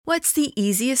What's the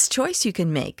easiest choice you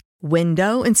can make?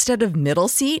 Window instead of middle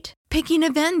seat? Picking a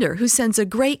vendor who sends a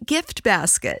great gift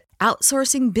basket?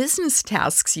 Outsourcing business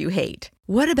tasks you hate?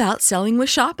 What about selling with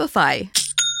Shopify?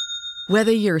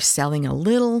 Whether you're selling a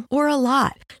little or a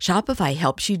lot, Shopify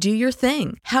helps you do your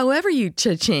thing, however you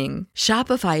cha-ching.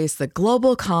 Shopify is the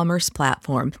global commerce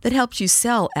platform that helps you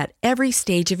sell at every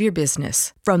stage of your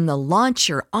business. From the launch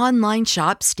your online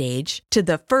shop stage to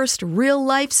the first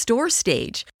real-life store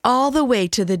stage, all the way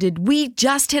to the did we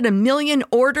just hit a million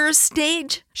orders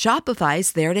stage.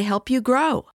 Shopify's there to help you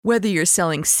grow. Whether you're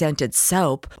selling scented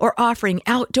soap or offering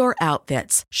outdoor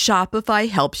outfits, Shopify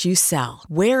helps you sell.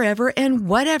 Wherever and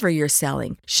whatever you're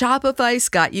selling, Shopify's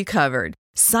got you covered.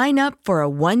 Sign up for a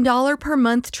 $1 per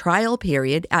month trial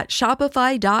period at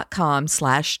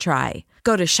shopify.com/try.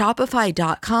 Go to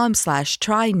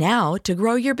shopify.com/try now to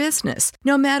grow your business,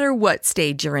 no matter what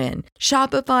stage you're in.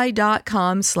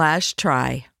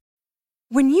 Shopify.com/try.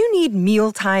 When you need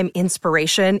mealtime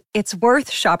inspiration, it's worth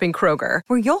shopping Kroger,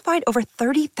 where you'll find over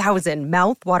 30,000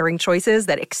 mouth-watering choices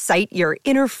that excite your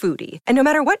inner foodie. And no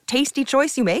matter what tasty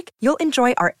choice you make, you'll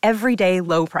enjoy our everyday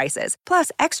low prices,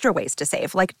 plus extra ways to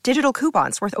save, like digital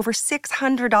coupons worth over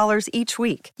 $600 each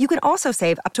week. You can also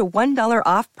save up to $1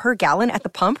 off per gallon at the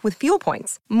pump with fuel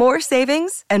points. More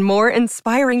savings and more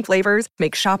inspiring flavors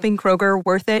make shopping Kroger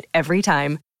worth it every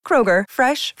time. Kroger,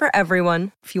 fresh for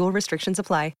everyone. Fuel restrictions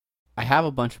apply. I have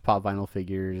a bunch of Pop Vinyl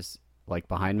figures like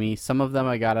behind me. Some of them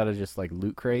I got out of just like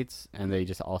loot crates, and they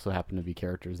just also happen to be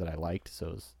characters that I liked,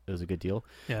 so it was a good deal.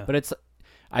 Yeah. But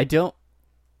I don't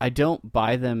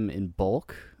buy them in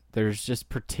bulk. There's just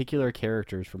particular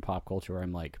characters from pop culture where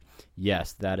I'm like,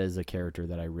 yes, that is a character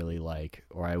that I really like,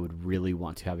 or I would really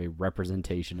want to have a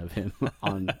representation of him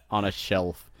on a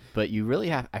shelf. But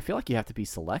I feel like you have to be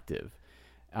selective.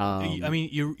 I mean,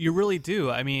 you really do.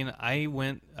 I mean, I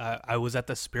was at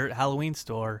the Spirit Halloween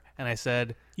store, and I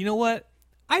said, you know what?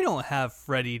 I don't have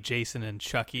Freddy, Jason, and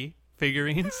Chucky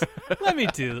figurines. Let me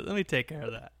take care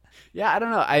of that. Yeah, I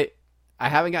don't know. I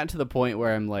haven't gotten to the point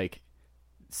where I'm like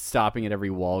stopping at every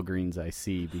Walgreens I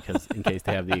see because in case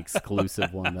they have the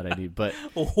exclusive one that I need. But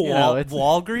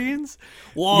Walgreens,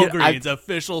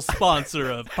 official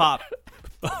sponsor of Pop.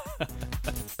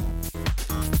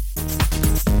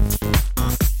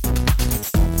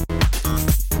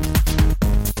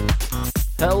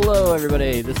 Hello,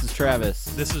 everybody. This is Travis.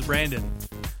 This is Brandon.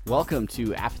 Welcome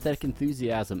to Apathetic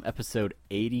Enthusiasm, episode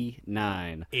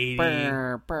 89. 80.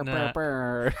 Burr, burr, Nah.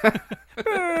 burr,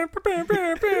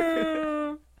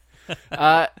 burr.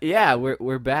 Yeah,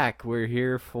 we're back. We're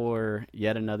here for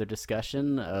yet another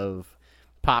discussion of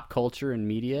pop culture and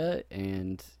media,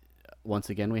 and once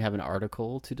again, we have an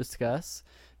article to discuss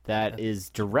that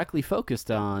is directly focused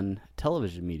on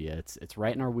television media. It's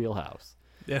right in our wheelhouse.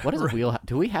 Yeah, What is right. a wheelhouse?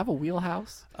 Do we have a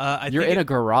wheelhouse? You're in a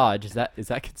garage. Is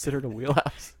that considered a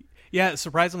wheelhouse? Yeah,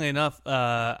 surprisingly enough,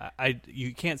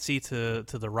 you can't see to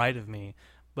the right of me,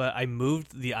 but I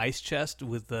moved the ice chest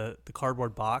with the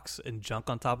cardboard box and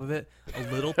junk on top of it a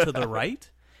little to the right,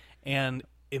 and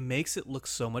it makes it look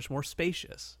so much more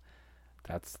spacious.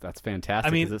 That's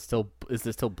fantastic. I mean, is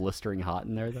it still blistering hot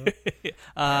in there though?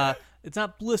 It's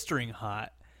not blistering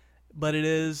hot, but it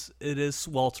is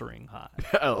sweltering hot.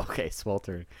 Oh, okay,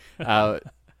 sweltering.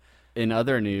 In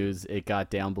other news, it got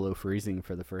down below freezing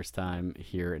for the first time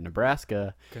here in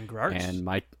Nebraska. Congrats. And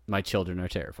my children are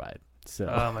terrified. So.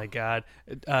 Oh my God,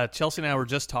 Chelsea and I were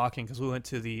just talking because we went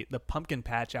to the pumpkin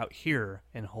patch out here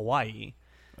in Hawaii.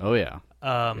 Oh yeah.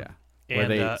 Yeah. Where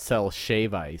they sell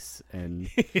shave ice and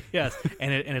yes,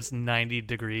 and it's 90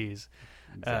 degrees,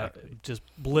 Exactly. just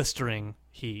blistering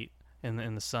heat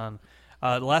in the sun.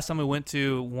 The last time we went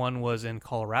to one was in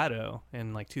Colorado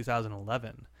in like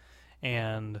 2011,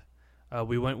 and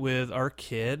we went with our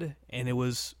kid, and it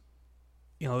was,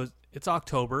 it's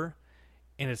October,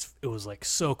 and it was like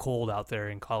so cold out there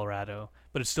in Colorado,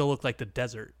 but it still looked like the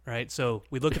desert, right? So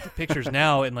we look at the pictures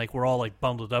now, and like we're all like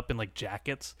bundled up in like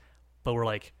jackets, but we're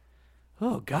like,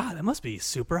 oh God, that must be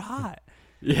super hot.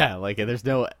 yeah, like there's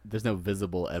no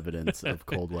visible evidence of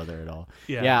cold weather at all.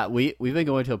 Yeah. We've been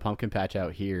going to a pumpkin patch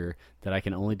out here that I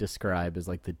can only describe as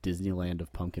like the Disneyland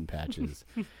of pumpkin patches.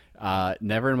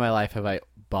 Never in my life have I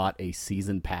bought a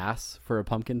season pass for a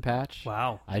pumpkin patch.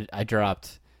 Wow. I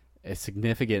dropped a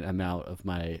significant amount of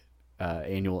my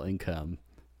annual income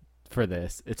for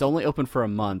this. It's only open for a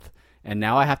month, and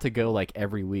now I have to go like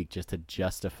every week just to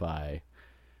justify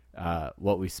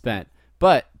what we spent.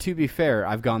 But to be fair,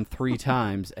 I've gone 3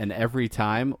 times, and every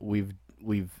time we've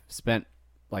spent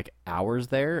like hours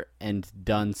there and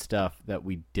done stuff that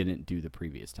we didn't do the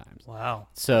previous times. Wow.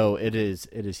 So it is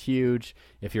huge.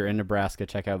 If you're in Nebraska,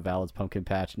 check out Valid's Pumpkin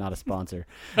Patch. Not a sponsor,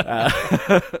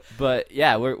 but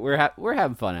yeah, we're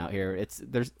having fun out here.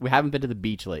 We haven't been to the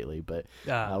beach lately, but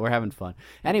we're having fun.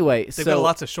 Anyway, they've got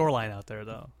lots of shoreline out there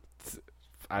though.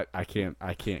 I can't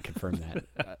confirm that.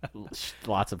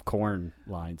 Lots of corn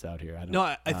lines out here.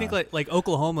 I think like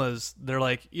Oklahoma's. They're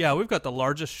like, yeah, we've got the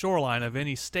largest shoreline of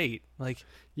any state. Like,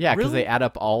 yeah, because really? they add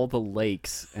up all the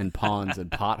lakes and ponds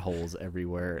and potholes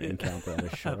everywhere and count that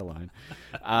as shoreline.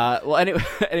 Well,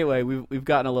 anyway, we've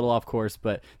gotten a little off course,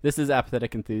 but this is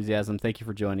Apathetic Enthusiasm. Thank you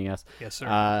for joining us. Yes,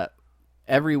 sir.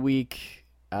 Every week.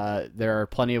 There are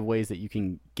plenty of ways that you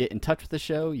can get in touch with the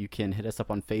show. You can hit us up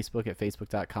on Facebook at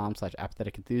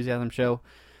facebook.com/Apathetic Enthusiasm Show.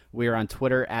 We are on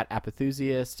Twitter at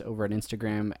Apathusiast, over on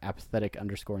Instagram,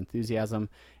 apathetic_enthusiasm.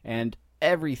 And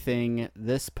everything,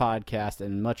 this podcast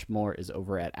and much more, is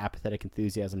over at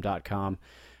apatheticenthusiasm.com.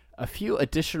 A few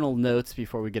additional notes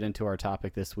before we get into our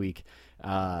topic this week.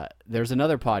 There's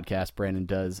another podcast Brandon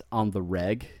does, On the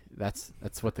Reg. That's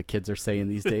what the kids are saying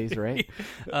these days, right?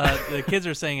 The kids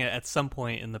are saying it at some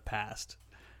point in the past.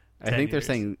 I think they're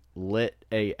saying lit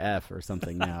AF or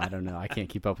something now. I don't know. I can't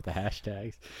keep up with the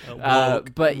hashtags.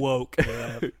 But woke.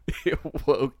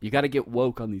 Woke. You got to get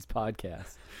woke on these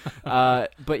podcasts.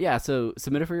 But yeah, so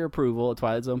submit it for your approval.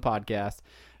 Twilight Zone Podcast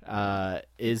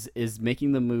is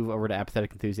making the move over to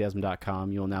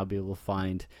apatheticenthusiasm.com. You'll now be able to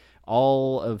find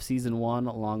all of season 1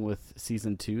 along with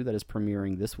season 2 that is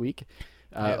premiering this week.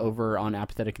 Over on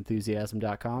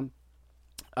apatheticenthusiasm.com.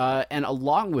 And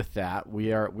along with that,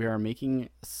 we are making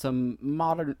some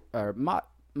mild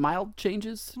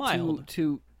changes.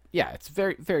 Yeah, it's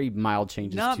very, very mild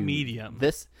changes. Not to medium.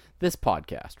 This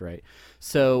podcast, right?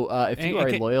 So if you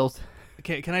are loyal.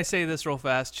 Can I say this real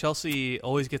fast? Chelsea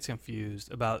always gets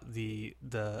confused about the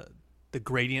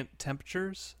gradient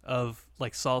temperatures of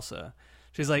like salsa.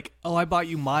 She's like, "Oh, I bought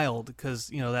you mild because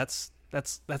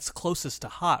that's closest to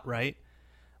hot, right?"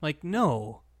 Like,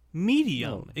 no,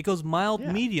 medium. No. It goes mild,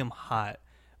 medium, hot.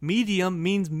 Medium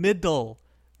means middle.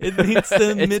 It means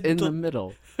the it's middle. In the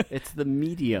middle. It's the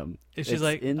medium. And she's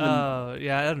like, oh,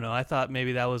 yeah, I don't know. I thought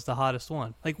maybe that was the hottest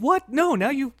one. Like, what? No, now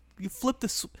you flipped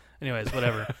this. Anyways,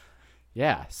 whatever.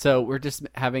 Yeah, so we're just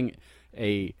having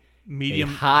a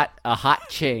hot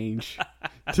change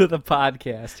to the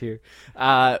podcast here.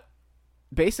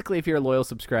 Basically, if you're a loyal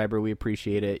subscriber, we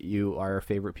appreciate it. You are our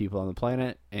favorite people on the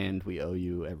planet, and we owe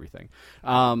you everything.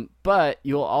 But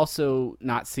you'll also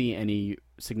not see any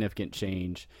significant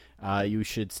change. You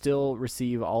should still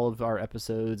receive all of our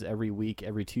episodes every week,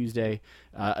 every Tuesday,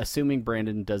 assuming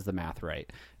Brandon does the math right.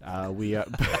 But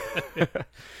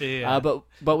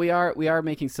we are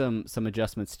making some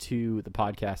adjustments to the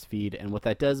podcast feed, and what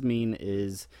that does mean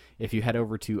is if you head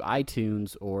over to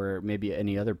iTunes or maybe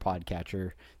any other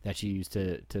podcatcher that you use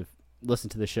to listen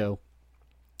to the show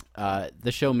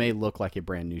may look like a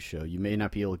brand new show. You may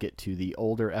not be able to get to the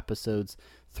older episodes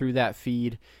through that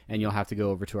feed, and you'll have to go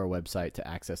over to our website to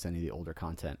access any of the older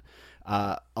content.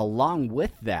 Along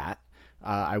with that,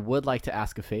 I would like to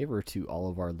ask a favor to all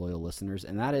of our loyal listeners,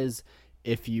 and that is,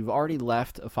 if you've already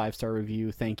left a 5-star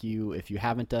review, thank you. If you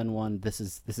haven't done one, this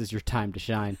is your time to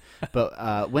shine.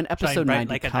 But when episode 90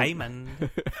 like a diamond.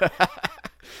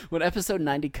 When episode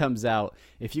 90 comes out,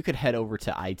 if you could head over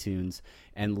to iTunes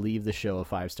and leave the show a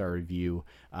 5-star review,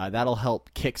 that'll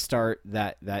help kickstart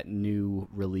that new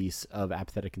release of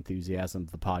Apathetic Enthusiasm,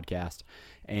 the podcast,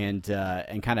 and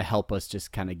kind of help us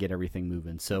just kind of get everything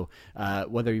moving. So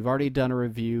whether you've already done a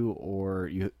review or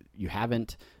you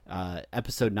haven't,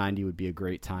 episode 90 would be a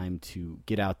great time to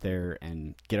get out there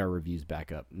and get our reviews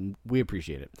back up. We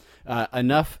appreciate it.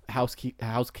 Enough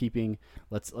housekeeping.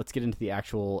 Let's get into the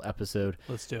actual episode.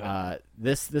 Let's do it.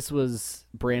 This was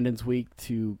Brandon's week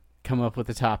to come up with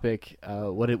a topic.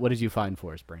 What did you find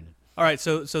for us, Brandon? All right,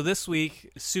 so this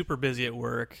week, super busy at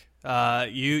work.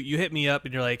 You hit me up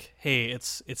and you're like, "Hey,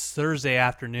 it's Thursday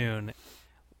afternoon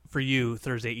for you,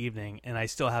 Thursday evening, and I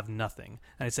still have nothing."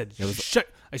 And I said, "Shut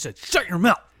your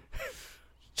mouth!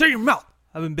 Shut your mouth!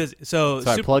 I've been busy." So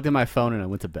I plugged in my phone and I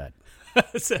went to bed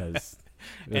because it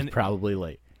was probably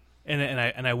late.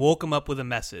 And I woke him up with a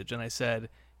message, and I said,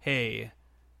 "Hey,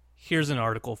 here's an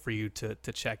article for you to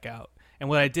check out." And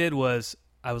what I did was,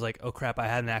 I was like, "Oh crap! I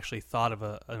hadn't actually thought of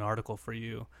an article for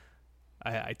you."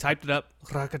 I typed it up,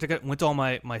 went to all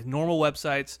my normal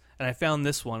websites, and I found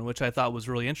this one, which I thought was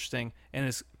really interesting, and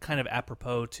is kind of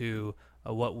apropos to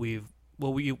what we've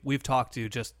talked to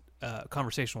just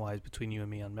conversation-wise between you and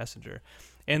me on Messenger.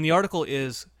 And the article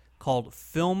is called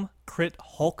 "Film Crit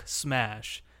Hulk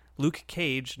Smash: Luke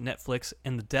Cage, Netflix,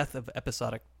 and the Death of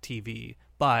Episodic TV"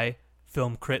 by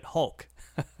Film Crit Hulk.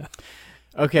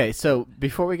 Okay, so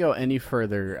before we go any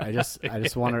further, I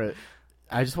just want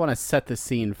to set the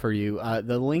scene for you.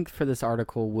 The link for this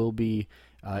article will be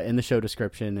in the show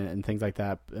description and things like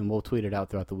that, and we'll tweet it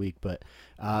out throughout the week. But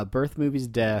Birth Movies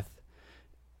Death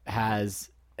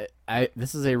has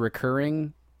this is a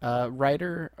recurring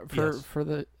writer for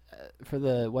the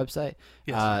website.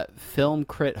 Yes. Film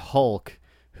Crit Hulk,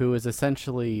 who is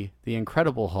essentially the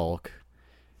Incredible Hulk,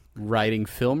 writing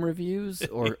film reviews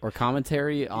or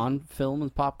commentary on film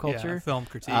and pop culture. Yeah, film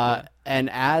critique. And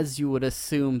as you would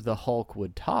assume the Hulk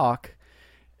would talk,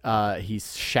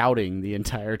 he's shouting the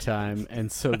entire time,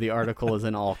 and so the article is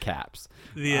in all caps.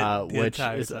 The which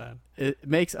entire is, time. It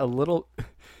makes a little...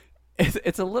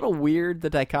 It's a little weird, the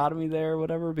dichotomy there or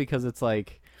whatever, because it's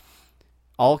like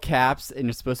all caps and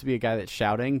you're supposed to be a guy that's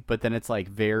shouting, but then it's like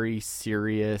very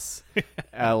serious,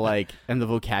 and the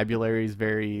vocabulary is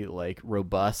very like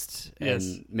robust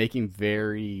and making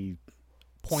very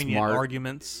poignant smart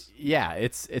arguments. Yeah,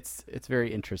 it's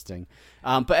very interesting.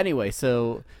 But anyway,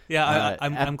 so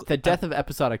I'm the death of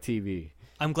episodic TV.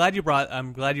 I'm glad you brought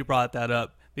that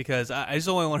up, because I just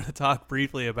only wanted to talk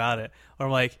briefly about it. Or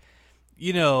I'm like,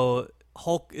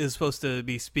 Hulk is supposed to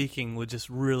be speaking with just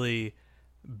really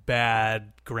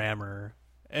bad grammar,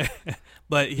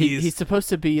 but he's supposed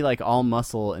to be like all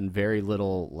muscle and very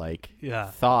little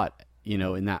thought,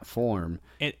 in that form.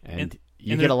 And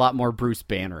you get a lot more Bruce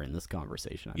Banner in this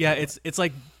conversation. It's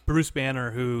like Bruce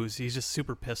Banner, he's just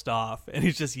super pissed off and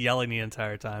he's just yelling the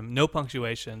entire time. No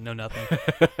punctuation, no nothing.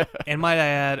 And might I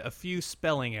add, a few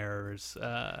spelling errors.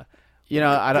 I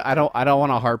don't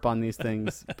want to harp on these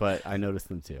things, but I noticed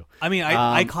them too. I mean,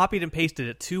 I copied and pasted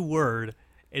it to Word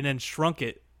and then shrunk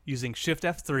it using Shift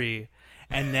F3,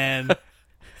 and then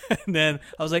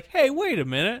I was like, hey, wait a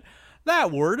minute,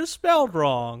 that word is spelled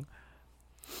wrong.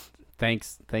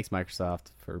 Thanks,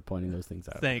 Microsoft, for pointing those things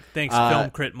out. Thanks, Film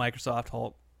Crit Microsoft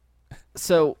Hulk.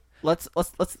 So let's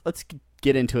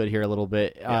get into it here a little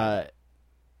bit. Yeah.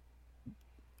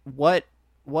 What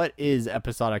is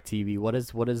episodic TV? What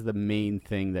is the main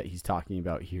thing that he's talking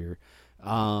about here?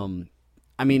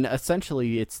 I mean,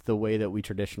 essentially, it's the way that we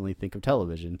traditionally think of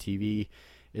television. TV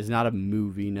is not a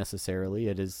movie necessarily.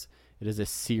 It is a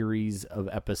series of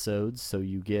episodes. So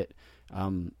you get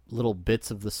little bits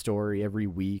of the story every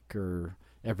week or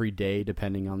every day,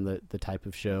 depending on the type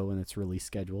of show and its release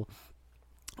schedule.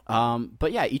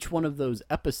 But yeah, each one of those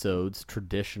episodes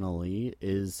traditionally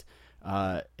is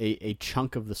a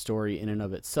chunk of the story in and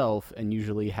of itself, and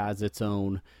usually has its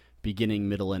own beginning,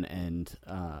 middle, and end,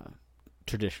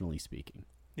 traditionally speaking.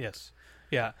 Yes.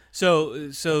 Yeah.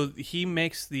 So he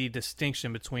makes the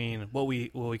distinction between what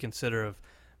we consider of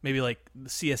maybe like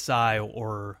CSI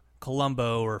or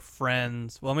Columbo or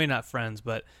Friends. Well, maybe not Friends,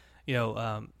 but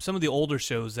some of the older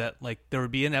shows that like there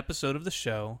would be an episode of the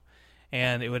show,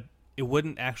 and it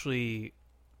wouldn't actually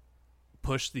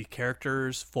push the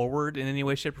characters forward in any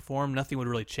way, shape, or form. Nothing would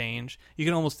really change. You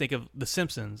can almost think of The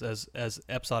Simpsons as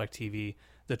episodic TV,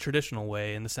 the traditional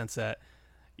way, in the sense that,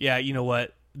 yeah, you know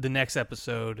what, the next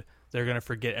episode they're going to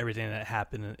forget everything that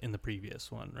happened in the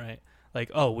previous one, right?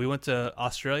 Like, oh, we went to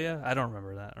Australia? I don't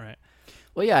remember that, right?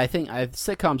 Well, yeah, I think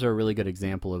sitcoms are a really good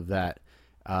example of that.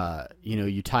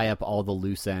 You tie up all the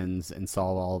loose ends and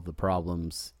solve all of the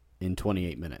problems in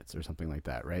 28 minutes or something like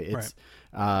that, right? It's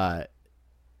right.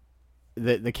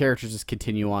 The characters just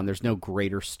continue on. There's no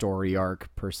greater story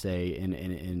arc per se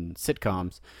in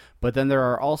sitcoms, but then there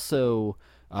are also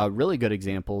really good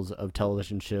examples of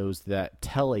television shows that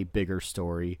tell a bigger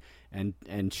story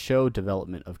and show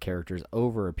development of characters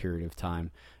over a period of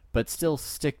time, but still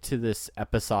stick to this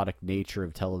episodic nature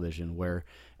of television where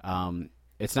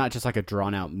it's not just like a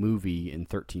drawn-out movie in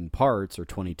 13 parts or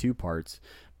 22 parts,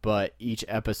 but each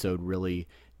episode really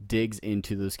digs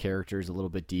into those characters a little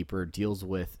bit deeper, deals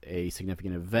with a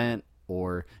significant event,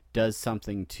 or does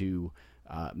something to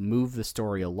move the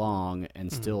story along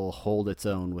and still hold its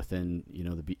own within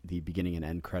the beginning and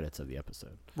end credits of the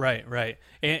episode. Right.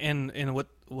 And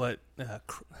what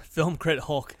Film Crit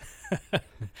Hulk,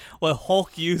 what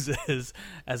Hulk uses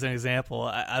as an example,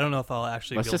 I don't know if I'll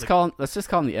actually. Let's just call him the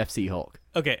FC Hulk.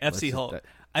 Okay, FC Hulk.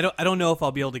 I don't know if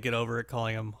I'll be able to get over it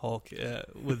calling him Hulk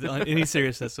with any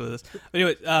seriousness with this. But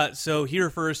anyway, so he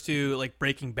refers to like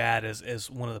Breaking Bad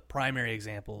as one of the primary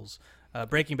examples.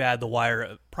 Breaking Bad, The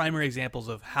Wire, primary examples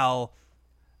of how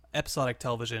episodic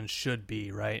television should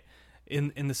be, right?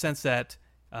 In the sense that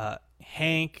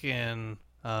Hank and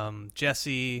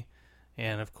Jesse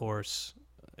and of course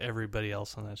everybody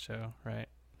else on that show, right?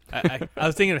 I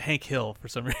was thinking of Hank Hill for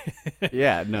some reason.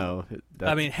 Yeah, no.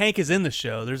 I mean, Hank is in the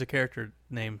show. There's a character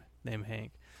named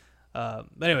Hank. But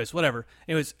anyways, whatever.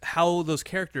 Anyways, how those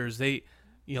characters, they,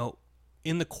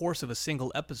 in the course of a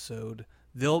single episode,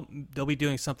 they'll be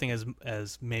doing something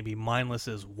as maybe mindless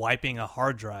as wiping a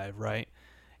hard drive, right?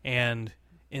 And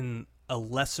in a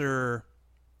lesser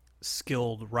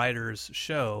skilled writer's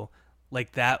show,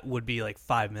 like that would be like a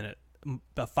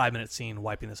 5-minute scene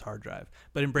wiping this hard drive.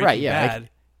 But in Breaking Bad,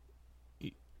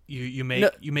 you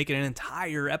make it an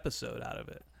entire episode out of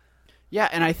it. Yeah,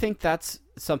 and I think that's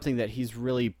something that he's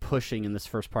really pushing in this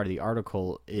first part of the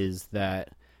article is that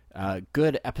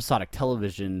good episodic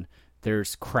television,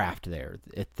 there's craft there.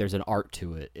 There's an art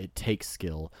to it. It takes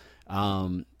skill.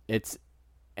 And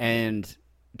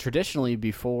traditionally,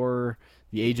 before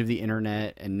the age of the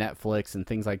internet and Netflix and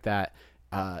things like that,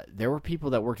 there were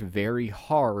people that worked very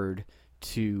hard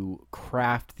to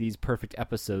craft these perfect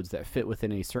episodes that fit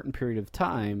within a certain period of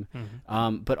time,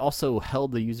 but also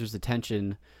held the user's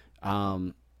attention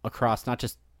across not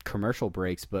just commercial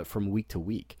breaks, but from week to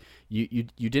week.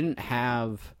 You didn't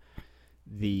have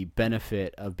the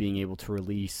benefit of being able to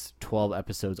release 12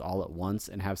 episodes all at once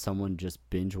and have someone just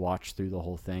binge watch through the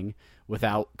whole thing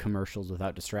without commercials,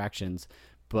 without distractions.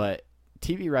 But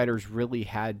TV writers really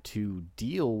had to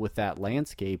deal with that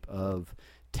landscape of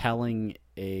telling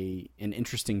an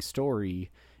interesting story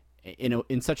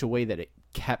in such a way that it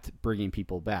kept bringing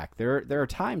people back. There are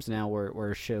times now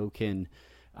where a show can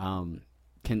kind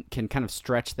of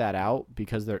stretch that out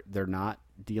because they're not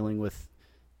dealing with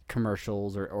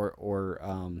commercials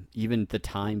or even the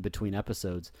time between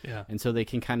episodes. Yeah. And so they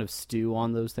can kind of stew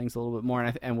on those things a little bit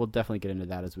more. And we'll definitely get into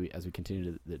that as we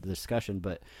continue the discussion.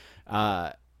 But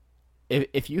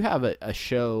if you have a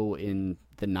show in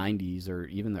the 90s or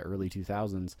even the early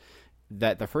 2000s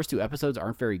that the first 2 episodes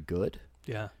aren't very good,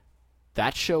 yeah,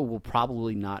 that show will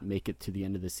probably not make it to the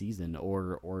end of the season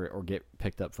or get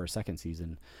picked up for a second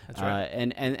season. That's right.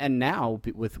 And now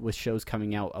with shows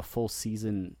coming out a full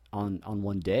season on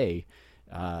one day,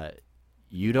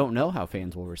 you don't know how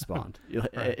fans will respond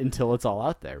until it's all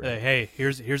out there. Right? Hey,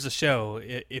 here's a show.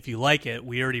 If you like it,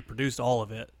 we already produced all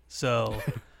of it. So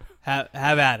have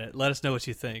at it. Let us know what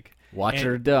you think. Watch it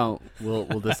or don't.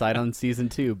 We'll decide on season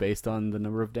 2 based on the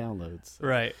number of downloads.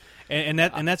 Right. And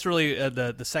that's really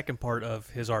the second part of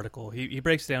his article. He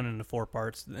breaks it down into 4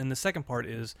 parts, and the second part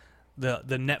is the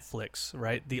Netflix,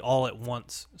 right? The all at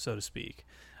once, so to speak.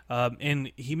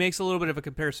 And he makes a little bit of a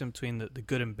comparison between the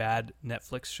good and bad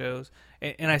Netflix shows,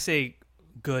 and I say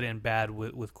good and bad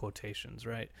with quotations,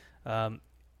 right?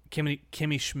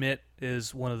 Kimmy Schmidt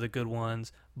is one of the good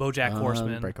ones. BoJack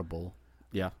Horseman, Unbreakable,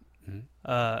 yeah.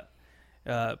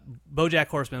 BoJack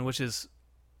Horseman, which is.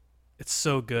 It's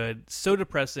so good, so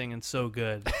depressing, and so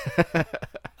good.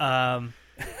 God,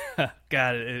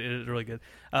 it is really good.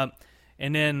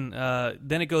 And then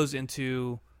it goes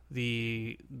into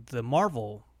the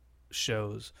Marvel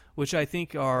shows, which I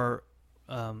think are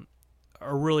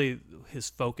really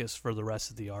his focus for the rest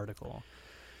of the article.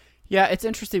 Yeah, it's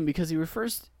interesting because he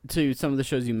refers to some of the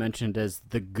shows you mentioned as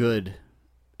the good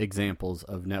examples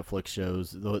of Netflix shows,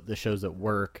 the shows that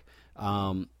work.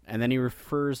 And then he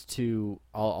refers to,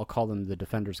 I'll call them the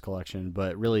Defenders Collection,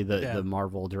 but really the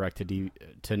Marvel direct to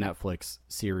Netflix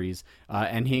series.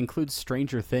 And he includes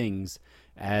Stranger Things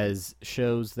as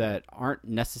shows that aren't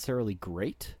necessarily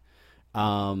great,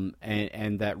 and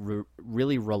that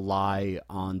really rely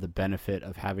on the benefit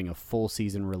of having a full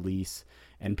season release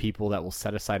and people that will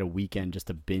set aside a weekend just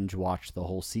to binge watch the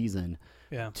whole season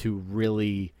to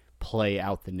really play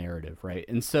out the narrative, right?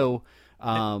 And so...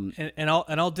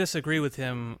 I'll disagree with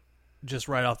him just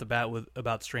right off the bat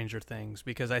about Stranger Things,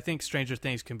 because I think Stranger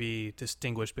Things can be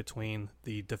distinguished between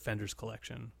the Defenders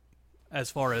Collection as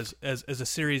far as a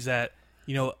series that,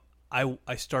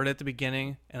 I started at the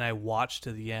beginning and I watched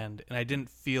to the end, and I didn't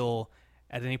feel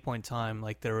at any point in time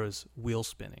like there was wheel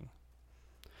spinning.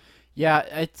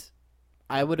 Yeah,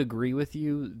 I would agree with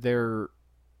you. There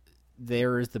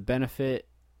is the benefit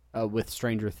with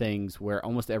Stranger Things where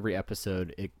almost every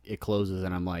episode it closes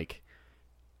and I'm like,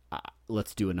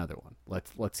 let's do another one.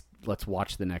 Let's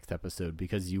watch the next episode,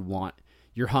 because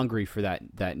you're hungry for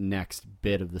that next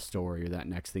bit of the story or that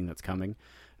next thing that's coming.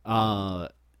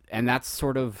 And that's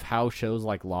sort of how shows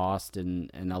like Lost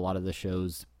and a lot of the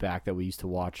shows back that we used to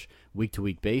watch week to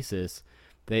week basis,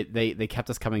 they kept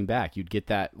us coming back. You'd get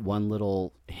that one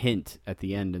little hint at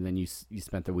the end, and then you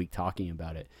spent the week talking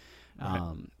about it.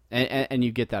 Right. And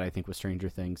you get that, I think, with Stranger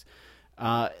Things.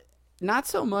 Not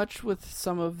so much with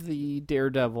some of the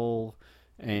Daredevil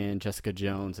and Jessica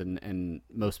Jones and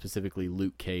most specifically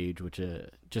Luke Cage, which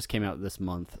just came out this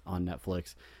month on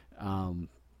Netflix.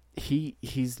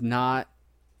 He's not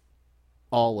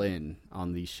all in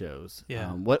on these shows.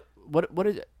 Yeah. What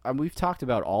is? We've talked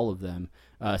about all of them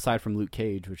aside from Luke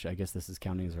Cage, which I guess this is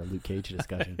counting as our Luke Cage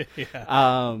discussion.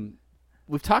 Yeah.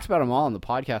 We've talked about them all on the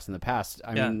podcast in the past.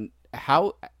 I mean,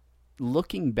 how,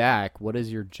 looking back, what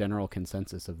is your general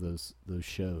consensus of those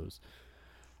shows?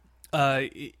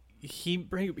 He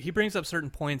brings up certain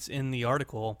points in the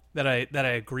article that I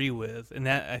agree with, and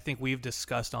that I think we've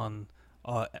discussed on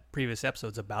previous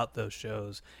episodes about those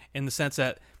shows, in the sense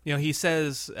that, you know, he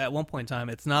says at one point in time,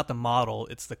 it's not the model,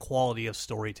 it's the quality of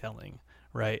storytelling,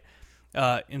 right?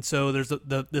 And so there's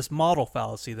this model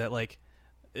fallacy that, like,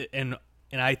 and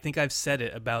I think I've said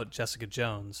it about Jessica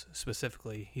Jones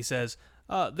specifically. He says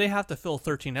they have to fill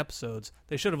 13 episodes.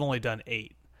 They should have only done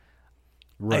 8.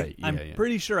 Right. I'm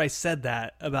pretty sure I said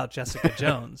that about Jessica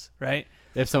Jones, right?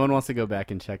 If someone wants to go back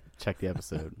and check the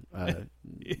episode,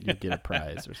 you get a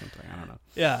prize or something. I don't know.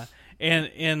 Yeah,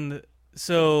 and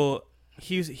so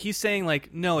he's saying,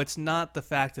 like, no, it's not the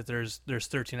fact that there's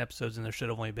 13 episodes and there should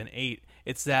have only been 8.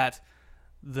 It's that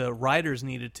the writers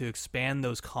needed to expand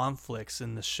those conflicts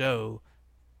in the show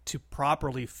to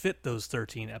properly fit those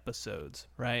 13 episodes,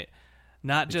 right?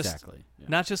 Not just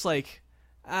like,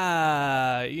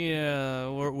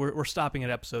 we're stopping at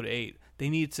episode 8. They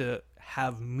need to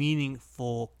have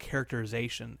meaningful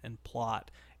characterization and plot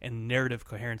and narrative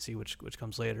coherency, which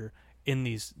comes later in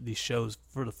these shows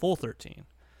for the full 13.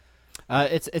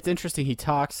 It's interesting. He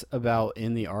talks about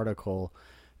in the article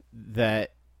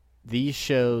that these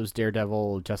shows,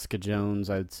 Daredevil, Jessica Jones,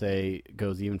 I would say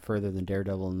goes even further than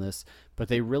Daredevil in this, but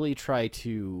they really try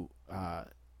to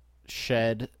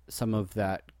shed some of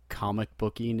that comic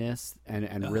bookiness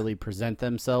and really present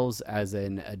themselves as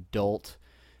an adult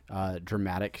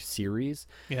dramatic series.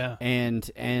 Yeah. And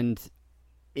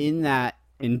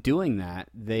in doing that,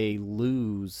 they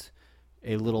lose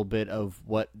a little bit of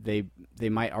what they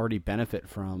might already benefit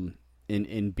from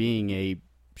in being a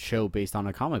show based on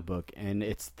a comic book. And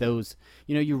it's those,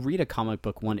 you read a comic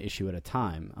book one issue at a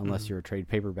time, unless you're a trade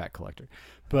paperback collector,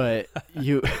 but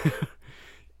you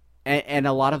and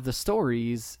a lot of the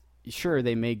stories, sure,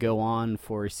 they may go on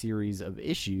for a series of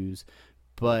issues,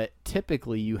 but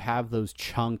typically you have those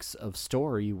chunks of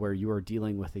story where you are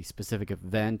dealing with a specific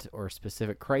event or a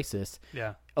specific crisis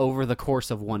over the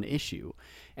course of one issue.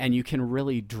 And you can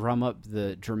really drum up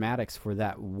the dramatics for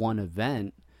that one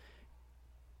event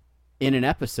in an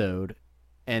episode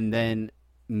and then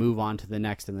move on to the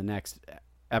next and the next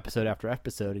episode after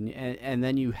episode. And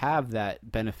then you have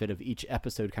that benefit of each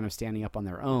episode kind of standing up on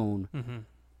their own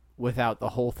without the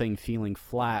whole thing feeling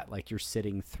flat, like you're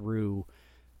sitting through,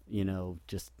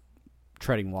 just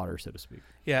treading water, so to speak.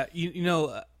 Yeah,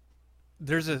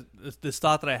 there's this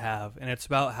thought that I have, and it's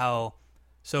about how,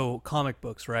 so comic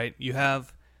books, right? You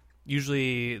have,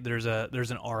 usually there's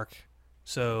an arc.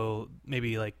 So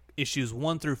maybe like issues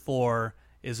 1 through 4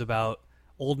 is about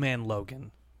Old Man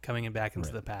Logan coming back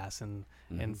into the past and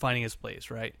finding his place,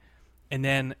 right? And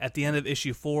then at the end of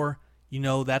issue 4,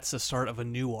 that's the start of a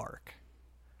new arc.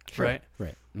 Sure. Right?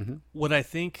 Right. Mm-hmm. What I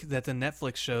think that the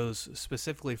Netflix shows,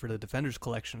 specifically for the Defenders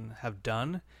collection, have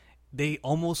done, they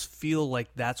almost feel like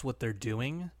that's what they're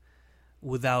doing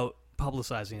without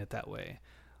publicizing it that way.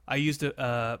 I used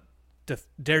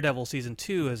Daredevil Season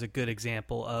 2 as a good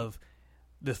example of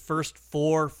the first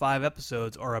 4 or 5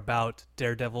 episodes are about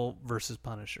Daredevil versus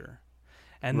Punisher.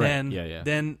 And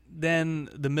then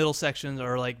the middle sections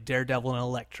are like Daredevil and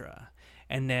Elektra.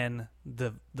 And then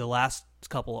the last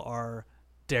couple are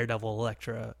Daredevil,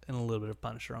 Elektra, and a little bit of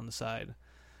Punisher on the side.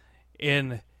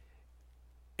 And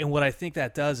what I think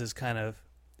that does is kind of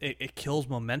it kills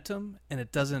momentum, and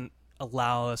it doesn't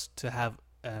allow us to have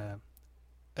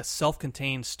a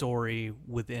self-contained story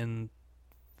within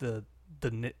the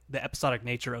episodic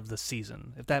nature of the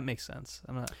season, if that makes sense.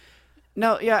 And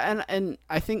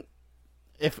I think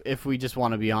if we just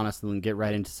want to be honest and get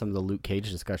right into some of the Luke Cage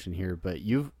discussion here, but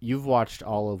you've watched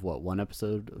all of one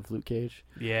episode of Luke Cage?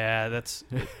 Yeah, that's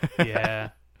yeah.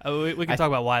 We can talk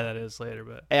about why that is later,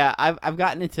 but yeah, I've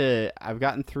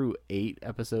gotten through 8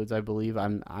 episodes, I believe.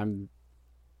 I'm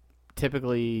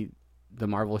typically, the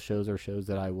Marvel shows are shows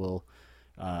that I will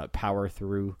power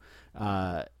through.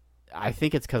 I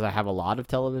think it's because I have a lot of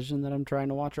television that I'm trying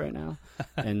to watch right now,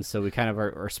 and so we kind of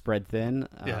are spread thin.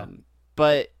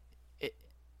 But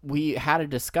we had a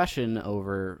discussion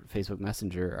over Facebook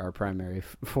Messenger, our primary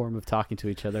form of talking to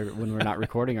each other when we're not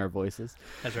recording our voices.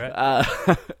 That's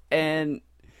right. And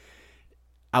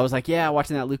I was like, yeah,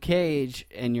 watching that Luke Cage.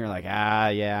 And you're like,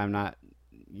 yeah, I'm not,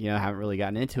 haven't really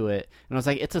gotten into it. And I was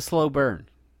like, it's a slow burn.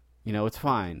 It's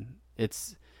fine.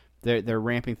 They're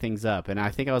ramping things up. And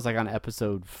I think I was like on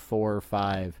episode 4 or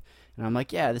 5. And I'm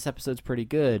like, yeah, this episode's pretty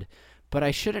good. but I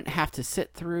shouldn't have to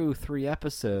sit through 3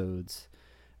 episodes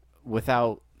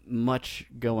without much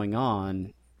going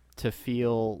on to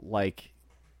feel like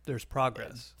There's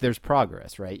progress. there's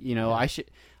progress, right? Yeah.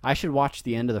 I should watch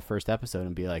the end of the first episode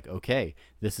and be like, okay,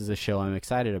 this is a show I'm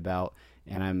excited about,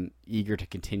 and I'm eager to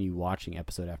continue watching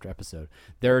episode after episode.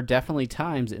 There are definitely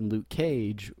times in Luke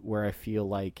Cage where I feel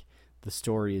like the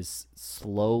story is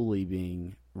slowly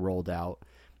being rolled out,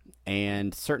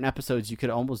 and certain episodes you could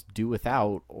almost do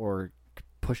without or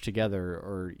push together,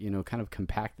 or kind of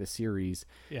compact the series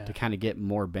Yeah. to kind of get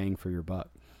more bang for your buck.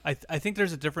 I think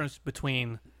there's a difference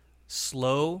between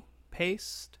slow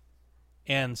paced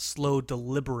and slow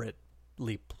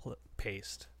deliberately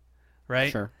paced,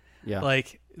 right? Sure. Yeah.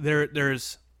 Like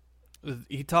there's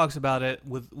he talks about it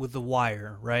with The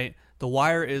Wire, right? The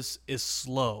Wire is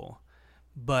slow,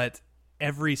 but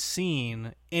every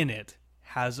scene in it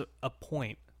has a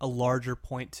point, a larger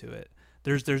point to it.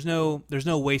 There's no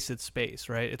wasted space,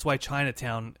 right? It's why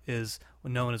Chinatown is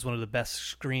known as one of the best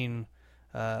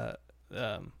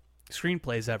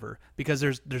screenplays ever, because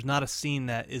there's not a scene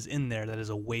that is in there that is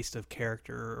a waste of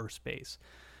character or space.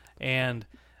 And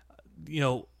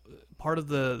part of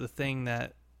the thing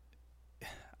that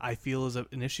I feel is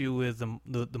an issue with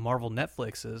the Marvel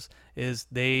Netflix is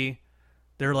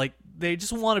they're like, they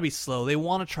just want to be slow. They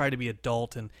want to try to be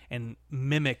adult and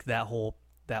mimic that whole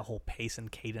pace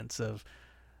and cadence of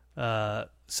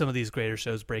some of these greater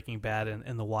shows, Breaking Bad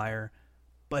and The Wire,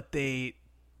 but they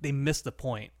missed the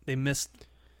point. They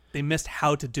missed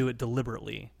how to do it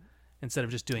deliberately instead of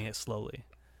just doing it slowly.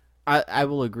 I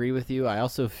will agree with you. I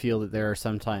also feel that there are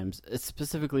sometimes,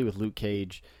 specifically with Luke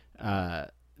Cage,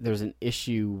 there's an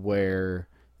issue where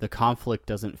the conflict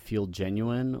doesn't feel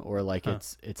genuine, or like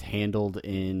it's handled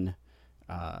in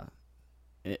a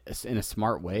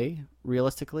smart way.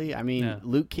 Realistically, I mean, Yeah.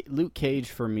 Luke Cage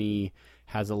for me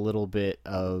has a little bit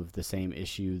of the same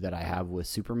issue that I have with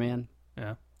Superman,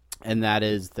 Yeah. and that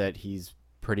is that he's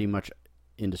pretty much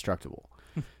indestructible.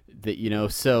 That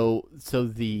so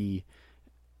the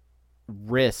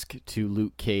risk to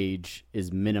Luke Cage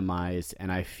is minimized,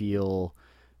 and I feel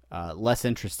less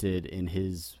interested in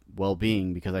his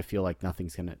well-being because I feel like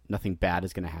nothing bad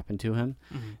is gonna happen to him.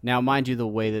 Mm-hmm. Now, mind you, the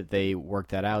way that they work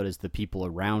that out is the people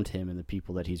around him and the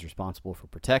people that he's responsible for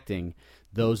protecting.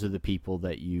 Those are the people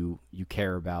that you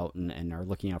care about and are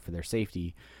looking out for their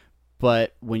safety.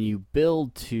 But when you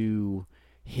build to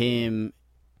him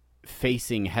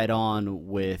facing head-on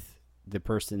with the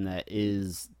person that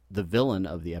is the villain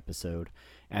of the episode,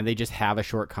 and they just have a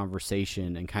short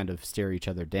conversation and kind of stare each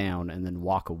other down and then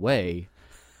walk away,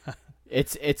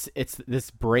 it's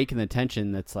this break in the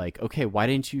tension that's like, okay, why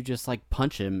didn't you just like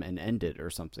punch him and end it or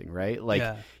something, right? Like,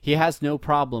 Yeah. he has no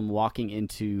problem walking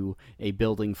into a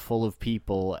building full of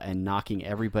people and knocking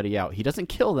everybody out. He doesn't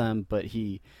kill them, but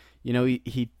he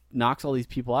knocks all these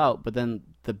people out. But then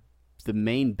the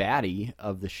main baddie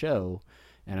of the show,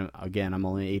 and again, I'm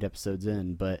only 8 episodes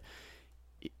in, but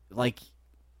like,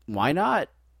 why not,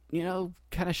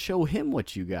 kind of show him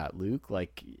what you got, Luke?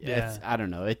 Like, Yeah. I don't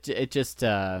know. It just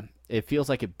it feels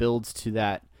like it builds to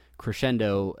that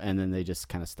crescendo, and then they just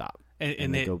kind of stop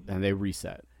And they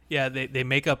reset. Yeah, they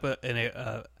make up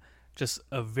just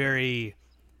a very,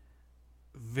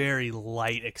 very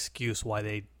light excuse why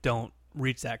they don't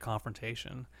reach that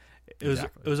confrontation. It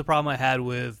was a problem I had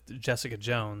with Jessica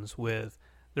Jones.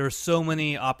 There were so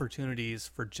many opportunities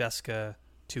for Jessica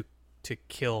to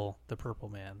kill the Purple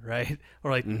Man, right?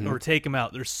 Or or take him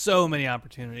out. There's so many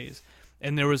opportunities,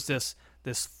 and there was this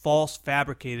false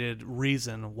fabricated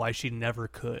reason why she never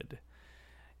could.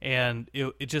 And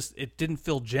it didn't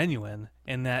feel genuine,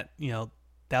 and that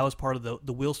that was part of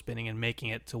the wheel spinning and making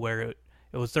it to where it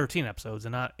was 13 episodes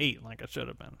and not 8 like it should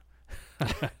have been.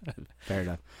 Fair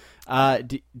enough.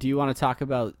 Do you want to talk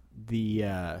about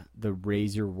the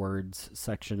raise your words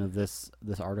section of this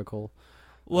article?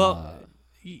 Well,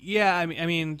 yeah, I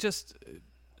mean, just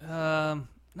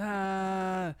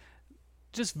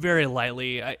very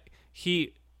lightly.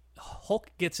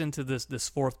 Hulk gets into this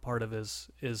fourth part of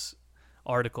his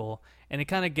article, and it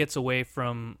kind of gets away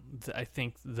from I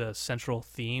think the central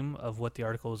theme of what the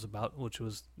article was about, which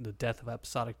was the death of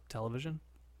episodic television.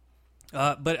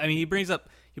 But I mean, he brings up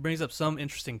some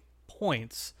interesting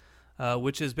points,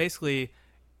 which is basically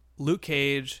Luke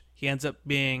Cage. He ends up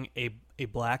being a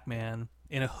black man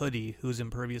in a hoodie who's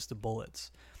impervious to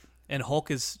bullets, and Hulk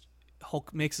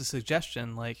makes a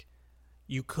suggestion like,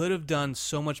 you could have done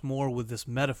so much more with this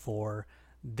metaphor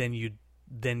than you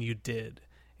did.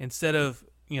 Instead of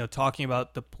talking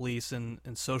about the police and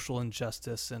social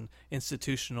injustice and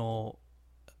institutional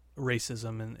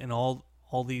racism and all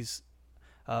these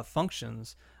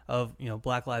functions of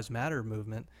Black Lives Matter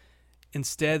movement,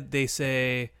 instead they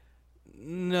say,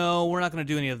 no, we're not going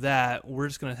to do any of that. We're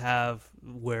just going to have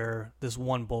where this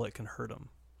one bullet can hurt them.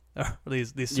 Or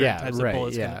these certain types of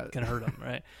bullets can hurt them,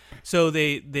 right? So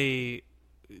the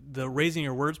raising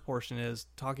your words portion is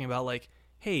talking about like,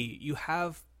 hey, you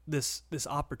have this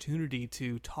opportunity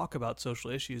to talk about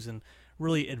social issues and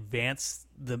really advance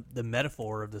the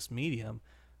metaphor of this medium.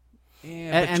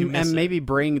 And maybe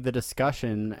bring the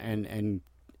discussion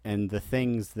and the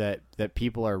things that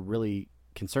people are really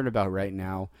concerned about right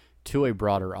now to a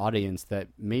broader audience that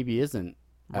maybe isn't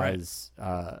as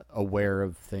aware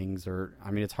of things. Or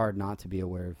I mean, it's hard not to be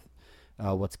aware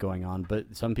of what's going on,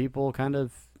 but some people kind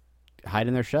of hide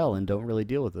in their shell and don't really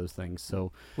deal with those things.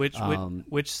 So which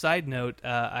side note,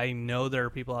 I know there are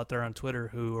people out there on Twitter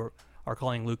who are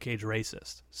calling Luke Cage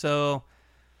racist. So,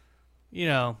 you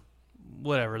know,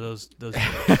 whatever, those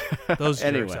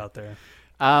anyway. jerks out there.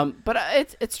 But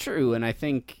it's true, and I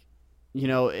think, you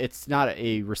know, it's not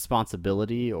a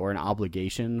responsibility or an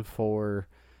obligation for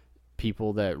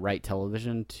people that write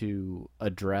television to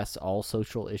address all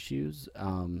social issues.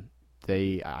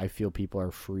 I feel people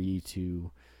are free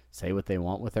to say what they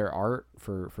want with their art,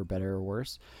 for better or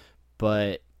worse.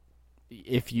 But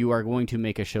if you are going to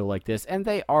make a show like this, and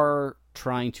they are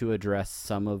trying to address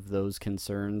some of those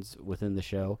concerns within the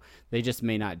show, they just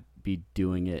may not be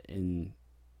doing it in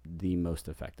the most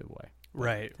effective way.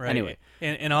 Right. Anyway,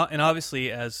 and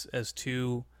obviously, as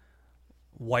two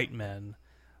white men,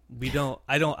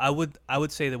 I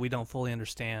would say that we don't fully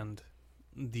understand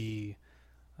the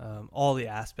all the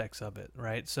aspects of it,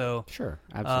 right? So sure,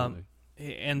 absolutely.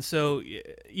 And so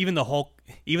even the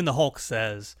Hulk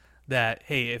says that,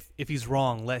 hey, if he's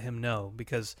wrong, let him know,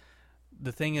 because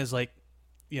the thing is, like,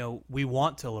 you know, we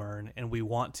want to learn and we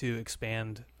want to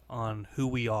expand on who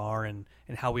we are and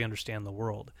how we understand the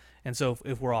world. And so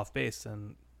if we're off base,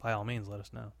 then by all means, let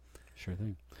us know. Sure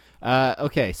thing.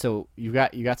 Okay, so you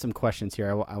got some questions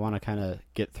here. I want to kind of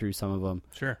get through some of them.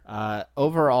 Sure.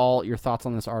 Overall, your thoughts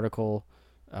on this article?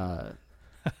 What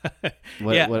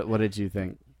did you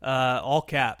think? All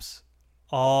caps.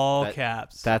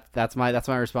 Caps. That's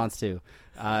my response too.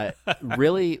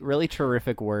 Really, really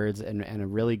terrific words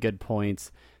and really good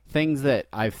points. Things that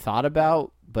I've thought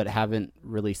about but haven't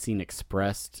really seen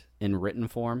expressed in written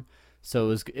form.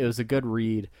 So it was a good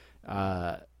read.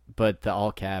 But the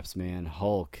all caps, man,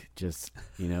 Hulk, just,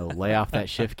 you know, lay off that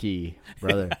shift key,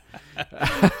 brother.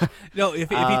 No, if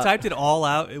he typed it all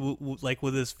out, like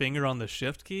with his finger on the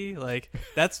shift key, like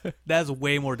that's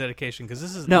way more dedication, because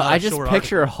this is no. Not I a just short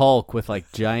picture article. Hulk with like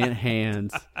giant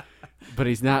hands, but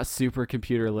he's not super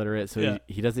computer literate, so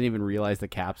he doesn't even realize the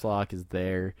caps lock is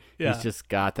there. Yeah. He's just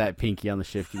got that pinky on the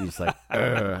shift key. He's like,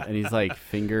 ugh, and he's like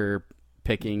finger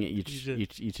picking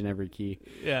each and every key.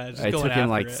 Yeah, just it going took him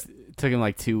after it. Took him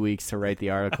like 2 weeks to write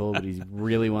the article, but he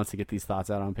really wants to get these thoughts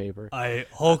out on paper.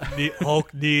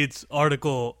 Hulk needs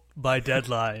article by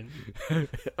deadline.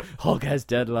 Hulk has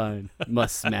deadline.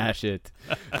 Must smash it.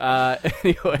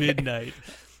 Anyway. Midnight.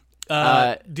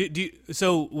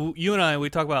 So you and I, we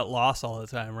talk about loss all the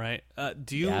time, right?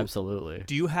 Absolutely.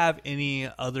 Do you have any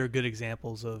other good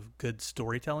examples of good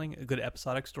storytelling, good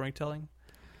episodic storytelling?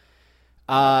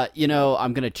 You know,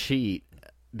 I'm gonna cheat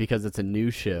because it's a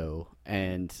new show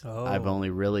and I've only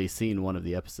really seen one of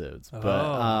the episodes. But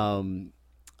I'm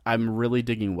really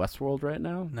digging Westworld right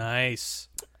now. Nice.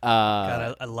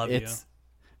 God, I love you.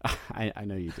 I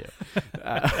know you do.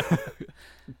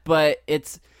 But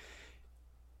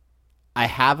I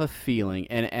have a feeling,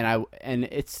 and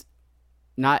it's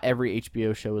not every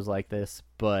HBO show is like this,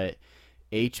 but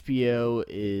HBO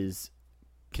is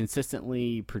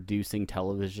consistently producing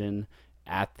television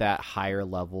at that higher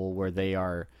level where they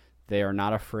are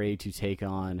not afraid to take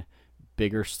on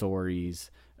bigger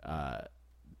stories,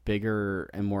 bigger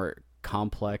and more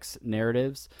complex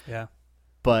narratives. Yeah.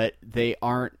 But they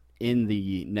aren't in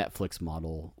the Netflix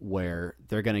model where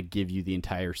they're going to give you the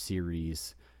entire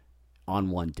series on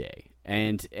one day.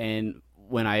 And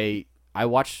when I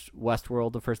watched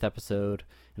Westworld, the first episode,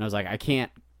 and I was like, I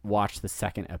can't watch the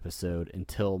second episode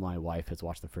until my wife has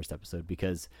watched the first episode,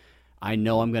 because I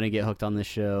know I'm going to get hooked on this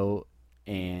show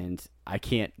and I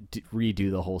can't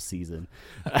redo the whole season.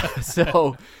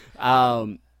 So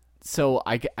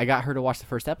I got her to watch the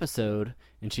first episode,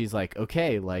 and she's like,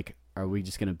 okay, like, are we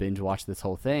just going to binge watch this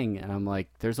whole thing? And I'm like,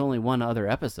 there's only one other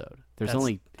episode. That's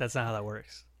not how that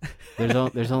works.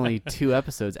 There's only 2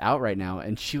 episodes out right now.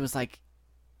 And she was like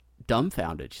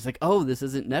dumbfounded. She's like, oh, this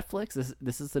isn't Netflix.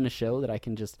 This isn't a show that I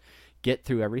can just get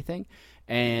through everything.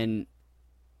 And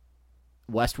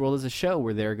Westworld is a show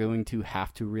where they're going to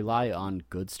have to rely on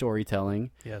good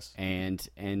storytelling. Yes. And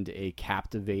a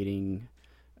captivating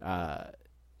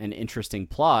an interesting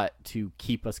plot to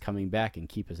keep us coming back and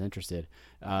keep us interested.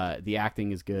 The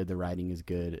acting is good, the writing is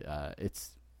good.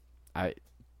 I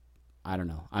don't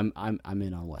know. I'm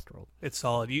in on Westworld. It's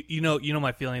solid. You know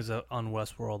my feelings on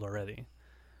Westworld already.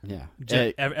 Yeah.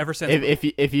 Ever since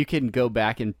if you can go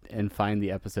back and find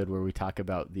the episode where we talk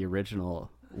about the original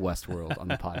Westworld on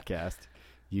the podcast,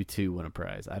 you too win a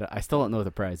prize. I still don't know what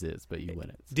the prize is, but you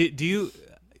win it.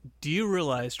 Do you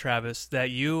realize, Travis, that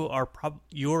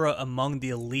you're among the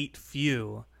elite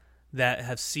few that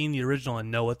have seen the original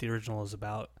and know what the original is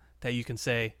about? That you can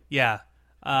say, yeah,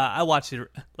 I watched it,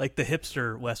 like the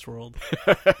hipster Westworld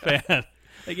fan.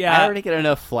 Like, yeah, I already get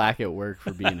enough flack at work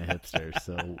for being a hipster,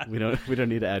 so we don't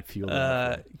need to add fuel.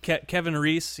 Kevin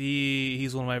Reese,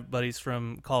 he's one of my buddies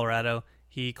from Colorado.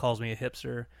 He calls me a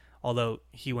hipster, although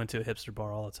he went to a hipster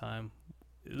bar all the time.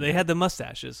 They had the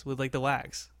mustaches with like the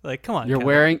wax. Like, come on, you're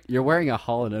Kevin. wearing a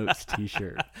Hall & Oates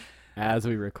t-shirt as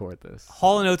we record this.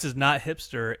 Hall & Oates is not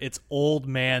hipster; it's old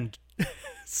man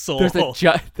soul. There's a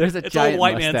it's giant old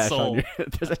white mustache man soul. on your.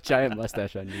 There's a giant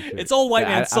mustache on your shirt. It's old white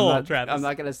man soul, Travis. I'm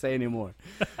not gonna say anymore.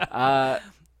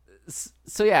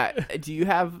 So yeah, did you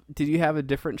have a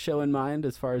different show in mind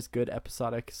as far as good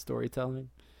episodic storytelling?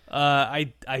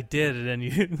 I did, and then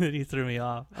you threw me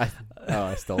off.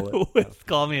 I stole it. with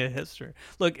call me a hipster.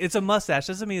 Look, it's a mustache.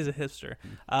 Doesn't mean he's a hipster.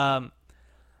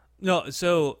 No,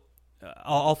 so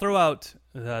I'll throw out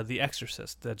The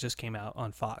Exorcist that just came out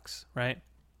on Fox. Right.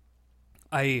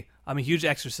 I'm a huge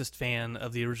Exorcist fan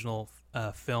of the original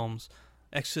films.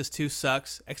 Exorcist 2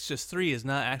 sucks. Exorcist 3 is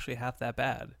not actually half that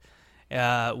bad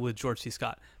with George C.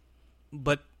 Scott.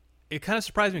 But it kind of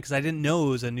surprised me because I didn't know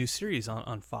it was a new series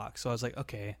on Fox. So I was like,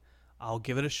 okay, I'll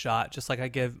give it a shot, just like I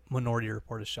give Minority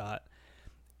Report a shot.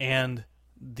 And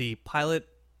the pilot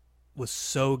was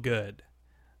so good.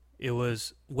 It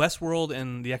was Westworld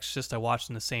and The Exorcist I watched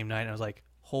in the same night, and I was like,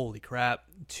 holy crap,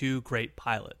 2 great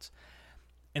pilots.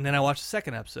 And then I watched the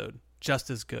second episode, just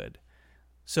as good.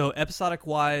 So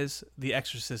episodic-wise, The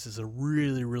Exorcist is a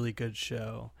really, really good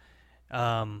show.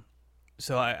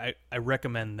 So I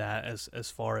recommend that as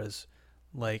far as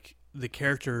like the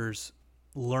characters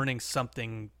learning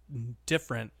something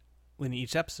different in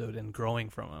each episode and growing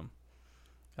from them.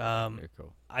 Very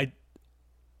cool. I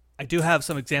do have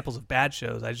some examples of bad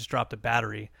shows. I just dropped a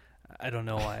battery. I don't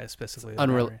know why specifically.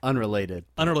 Unrelated.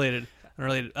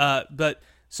 But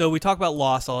so we talk about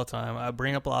Lost all the time. I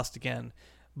bring up Lost again.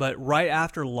 But right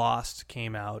after Lost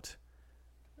came out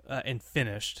and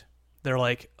finished, they're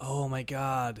like, oh my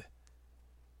God,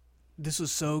 this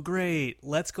was so great.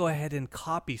 Let's go ahead and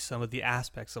copy some of the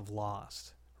aspects of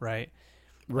Lost, right?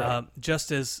 Right.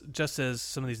 Just as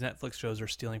some of these Netflix shows are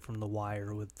stealing from The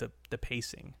Wire with the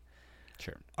pacing.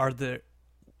 Sure.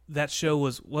 That show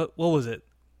was what was it?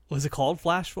 Was it called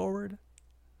Flash Forward?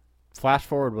 Flash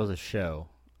Forward was a show,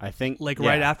 I think.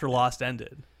 Right after Lost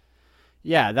ended.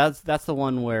 Yeah, that's the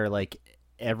one where like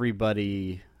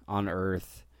everybody on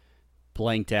Earth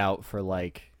blanked out for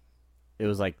like. It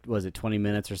was like, was it 20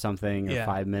 minutes or something, or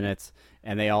 5 minutes,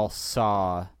 and they all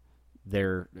saw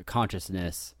their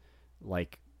consciousness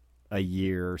like a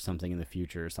year or something in the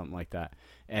future or something like that.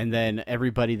 And then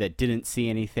everybody that didn't see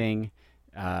anything,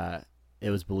 it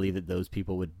was believed that those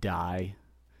people would die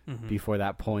before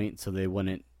that point, so they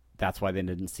wouldn't. That's why they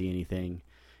didn't see anything.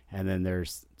 And then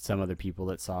there's some other people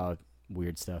that saw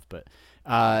weird stuff, but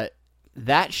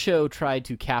that show tried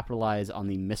to capitalize on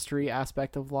the mystery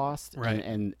aspect of Lost, right?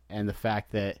 And the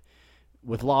fact that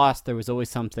with Lost there was always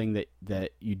something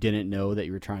that you didn't know that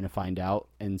you were trying to find out,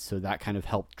 and so that kind of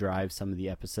helped drive some of the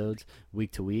episodes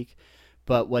week to week.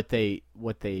 But what they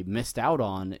missed out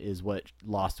on is what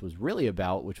Lost was really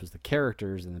about, which was the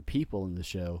characters and the people in the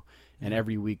show, and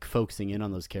every week focusing in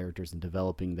on those characters and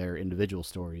developing their individual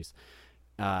stories.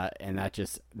 And that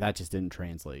just didn't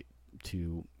translate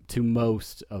to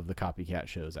most of the copycat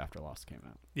shows after Lost came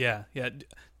out. Yeah.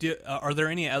 Are there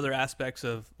any other aspects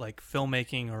of like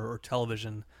filmmaking or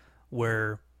television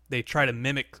where they try to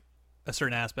mimic a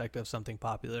certain aspect of something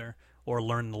popular or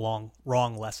learn the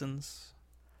wrong lessons?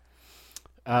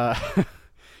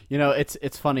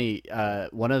 It's funny.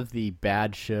 One of the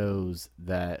bad shows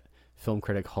that film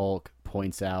critic Hulk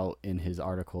points out in his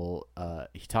article,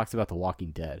 he talks about The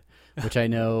Walking Dead, which I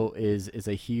know is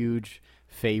a huge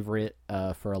favorite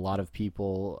for a lot of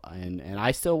people, and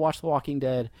I still watch The Walking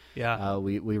Dead. Yeah.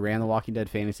 We ran The Walking Dead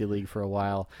Fantasy League for a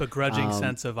while. Begrudging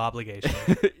sense of obligation.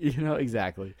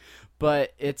 Exactly.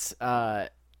 But it's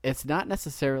not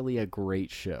necessarily a great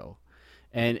show.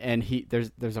 And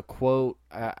there's a quote,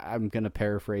 I'm going to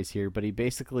paraphrase here, but he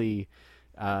basically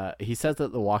He says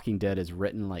that The Walking Dead is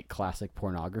written like classic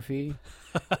pornography,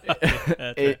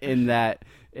 Right. in that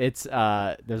it's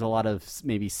there's a lot of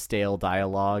maybe stale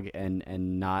dialogue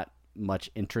and not much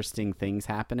interesting things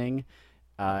happening,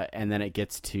 and then it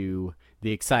gets to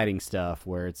the exciting stuff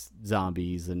where it's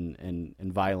zombies and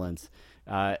violence,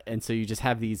 and so you just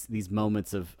have these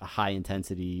moments of high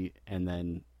intensity and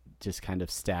then just kind of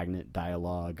stagnant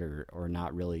dialogue or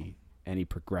not really any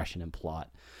progression in plot.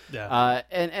 Yeah.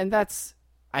 And that's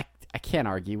I can't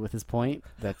argue with his point.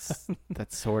 That's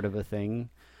sort of a thing.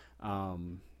 All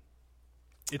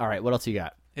right, what else you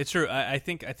got? It's true. I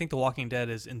think The Walking Dead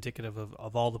is indicative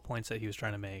of all the points that he was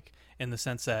trying to make, in the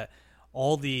sense that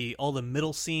all the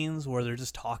middle scenes where they're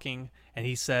just talking, and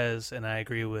he says, and I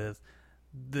agree with,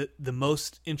 the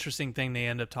most interesting thing they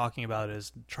end up talking about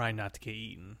is trying not to get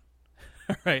eaten.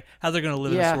 Right? How they're going to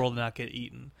live in this world and not get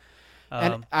eaten.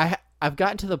 And I've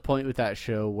gotten to the point with that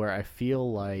show where I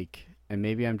feel like, and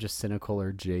maybe I'm just cynical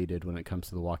or jaded when it comes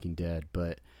to The Walking Dead,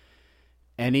 but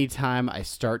anytime I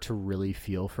start to really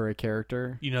feel for a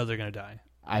character, you know they're going to die.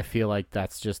 I feel like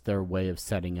that's just their way of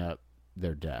setting up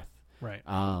their death. Right.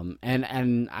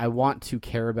 And I want to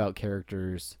care about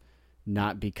characters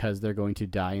not because they're going to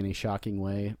die in a shocking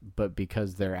way, but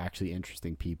because they're actually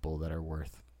interesting people that are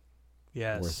worth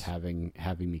having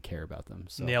me care about them.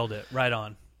 So Nailed it. Right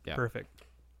on. Yeah. Perfect.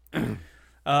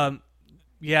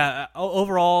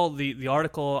 Overall, the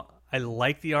article, I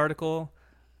like the article.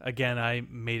 Again, I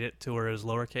made it to where it was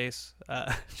lowercase,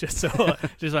 just so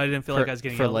I didn't feel like I was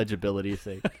getting for yelled. legibility's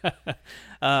sake.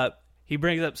 He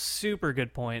brings up super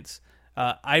good points.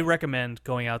 I recommend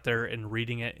going out there and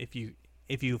reading it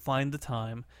if you find the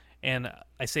time. And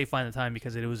I say find the time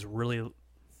because it was really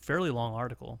fairly long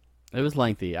article. It was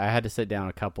lengthy. I had to sit down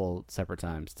a couple separate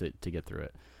times to get through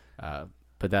it.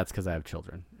 But that's because I have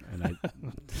children, and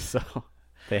so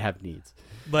they have needs.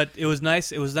 But it was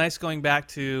nice. It was nice going back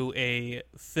to a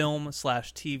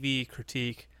film/TV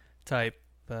critique type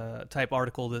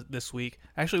article this week.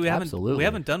 Actually, we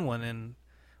haven't done one, and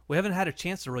we haven't had a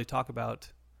chance to really talk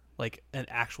about like an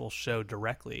actual show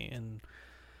directly in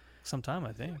some time,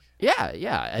 I think.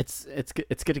 Yeah. It's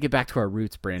good to get back to our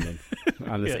roots, Brandon,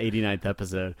 on this 89th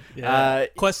episode. Yeah.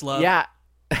 Questlove. Yeah.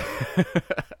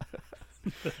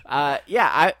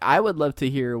 I would love to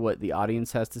hear what the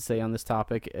audience has to say on this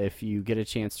topic. If you get a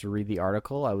chance to read the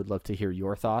article, I would love to hear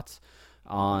your thoughts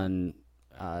on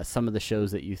some of the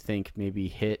shows that you think maybe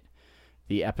hit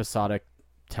the episodic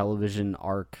television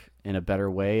arc in a better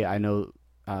way. I know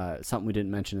something we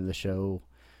didn't mention in the show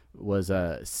was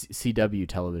CW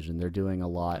television. They're doing a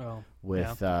lot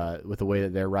with the way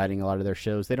that they're writing a lot of their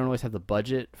shows. They don't always have the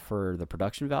budget for the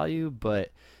production value,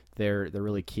 but they're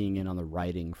really keying in on the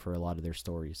writing for a lot of their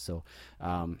stories. So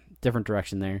different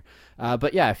direction there.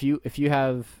 But yeah, if you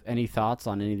have any thoughts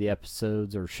on any of the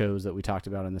episodes or shows that we talked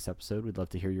about in this episode, we'd love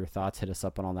to hear your thoughts. Hit us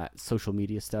up on all that social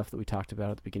media stuff that we talked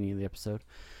about at the beginning of the episode.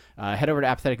 Head over to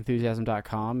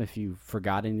apatheticenthusiasm.com if you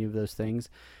forgot any of those things.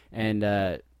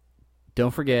 And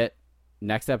don't forget,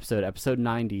 next episode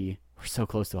 90. We're so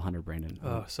close to 100, Brandon.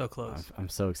 Oh, so close. I'm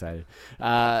so excited.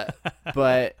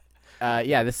 But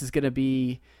this is going to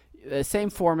be the same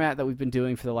format that we've been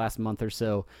doing for the last month or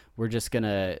so. We're just going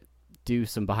to do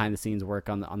some behind-the-scenes work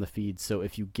on the feed. So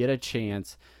if you get a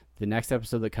chance, the next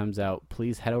episode that comes out,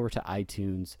 please head over to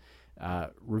iTunes,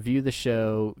 review the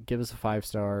show, give us a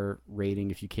 5-star rating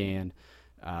if you can.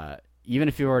 Even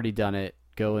if you've already done it,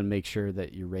 go and make sure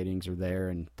that your ratings are there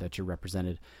and that you're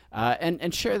represented.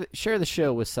 And share the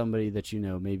show with somebody that you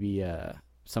know. Maybe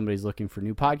somebody's looking for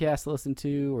new podcasts to listen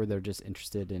to, or they're just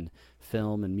interested in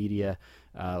film and media.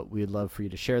 We'd love for you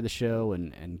to share the show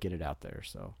and get it out there.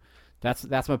 So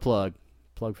that's my plug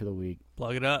for the week.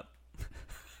 Plug it up.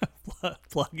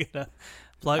 Plug it up.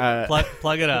 Plug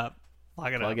it up.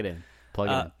 Plug it in.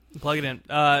 Plug it in.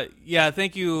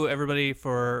 Thank you everybody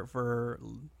for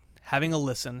having a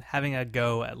listen, having a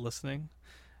go at listening.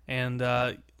 And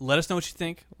let us know what you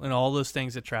think and all those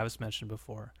things that Travis mentioned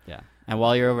before. Yeah. And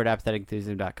while you're over at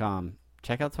apatheticenthusiasm.com,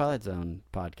 check out Twilight Zone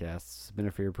podcast,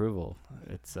 submitted for your approval.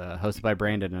 It's hosted by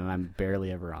Brandon, and I'm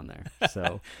barely ever on there.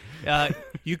 So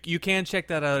you can check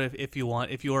that out if you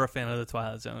want, if you're a fan of the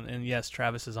Twilight Zone. And yes,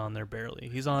 Travis is on there barely.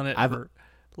 He's on it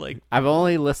I've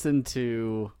only listened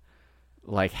to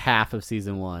like half of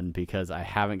season 1 because I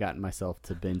haven't gotten myself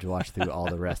to binge watch through all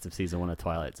the rest of season 1 of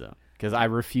Twilight Zone. Because I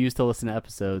refuse to listen to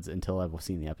episodes until I've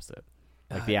seen the episode.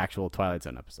 Like the actual Twilight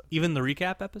Zone episode. Even the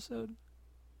recap episode?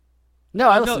 No,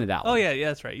 I listened to that one. Oh, yeah,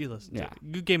 that's right. You listened to it.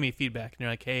 You gave me feedback, and you're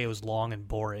like, hey, it was long and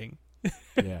boring.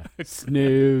 Yeah.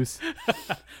 Snooze.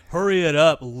 Hurry it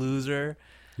up, loser.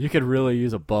 You could really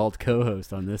use a bald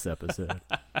co-host on this episode.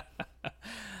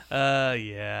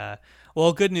 Yeah.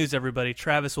 Well, good news, everybody.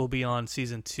 Travis will be on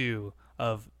season 2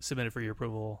 of Submitted for Your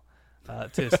Approval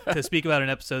to speak about an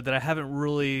episode that I haven't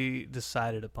really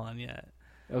decided upon yet.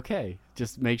 Okay,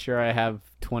 just make sure I have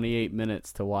 28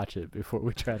 minutes to watch it before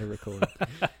we try to record.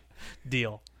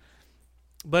 Deal.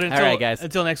 But All right, guys.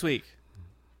 Until next week,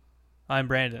 I'm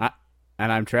Brandon.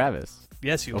 And I'm Travis.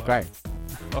 Yes, you are.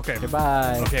 Okay.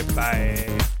 Goodbye. Okay,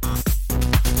 bye.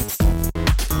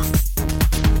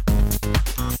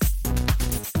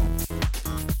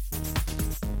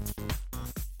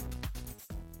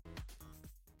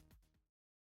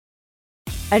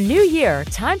 A new year,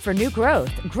 time for new growth.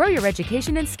 Grow your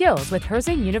education and skills with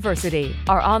Herzing University.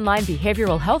 Our online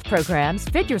behavioral health programs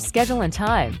fit your schedule and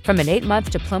time. From an 8-month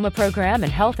diploma program in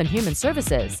health and human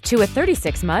services to a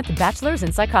 36-month bachelor's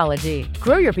in psychology.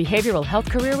 Grow your behavioral health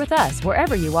career with us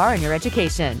wherever you are in your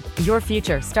education. Your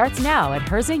future starts now at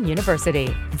Herzing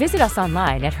University. Visit us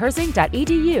online at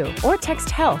herzing.edu or text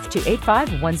health to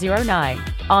 85109.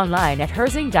 Online at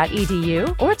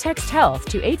herzing.edu or text health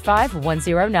to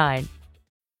 85109.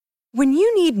 When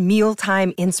you need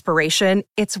mealtime inspiration,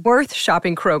 it's worth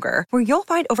shopping Kroger, where you'll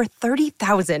find over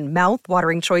 30,000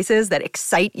 mouth-watering choices that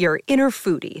excite your inner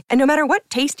foodie. And no matter what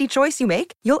tasty choice you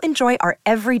make, you'll enjoy our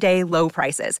everyday low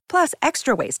prices, plus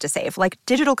extra ways to save, like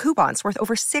digital coupons worth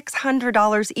over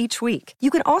 $600 each week. You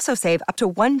can also save up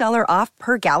to $1 off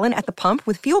per gallon at the pump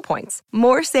with fuel points.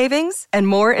 More savings and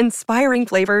more inspiring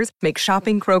flavors make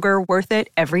shopping Kroger worth it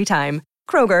every time.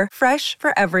 Kroger, fresh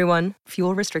for everyone.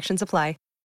 Fuel restrictions apply.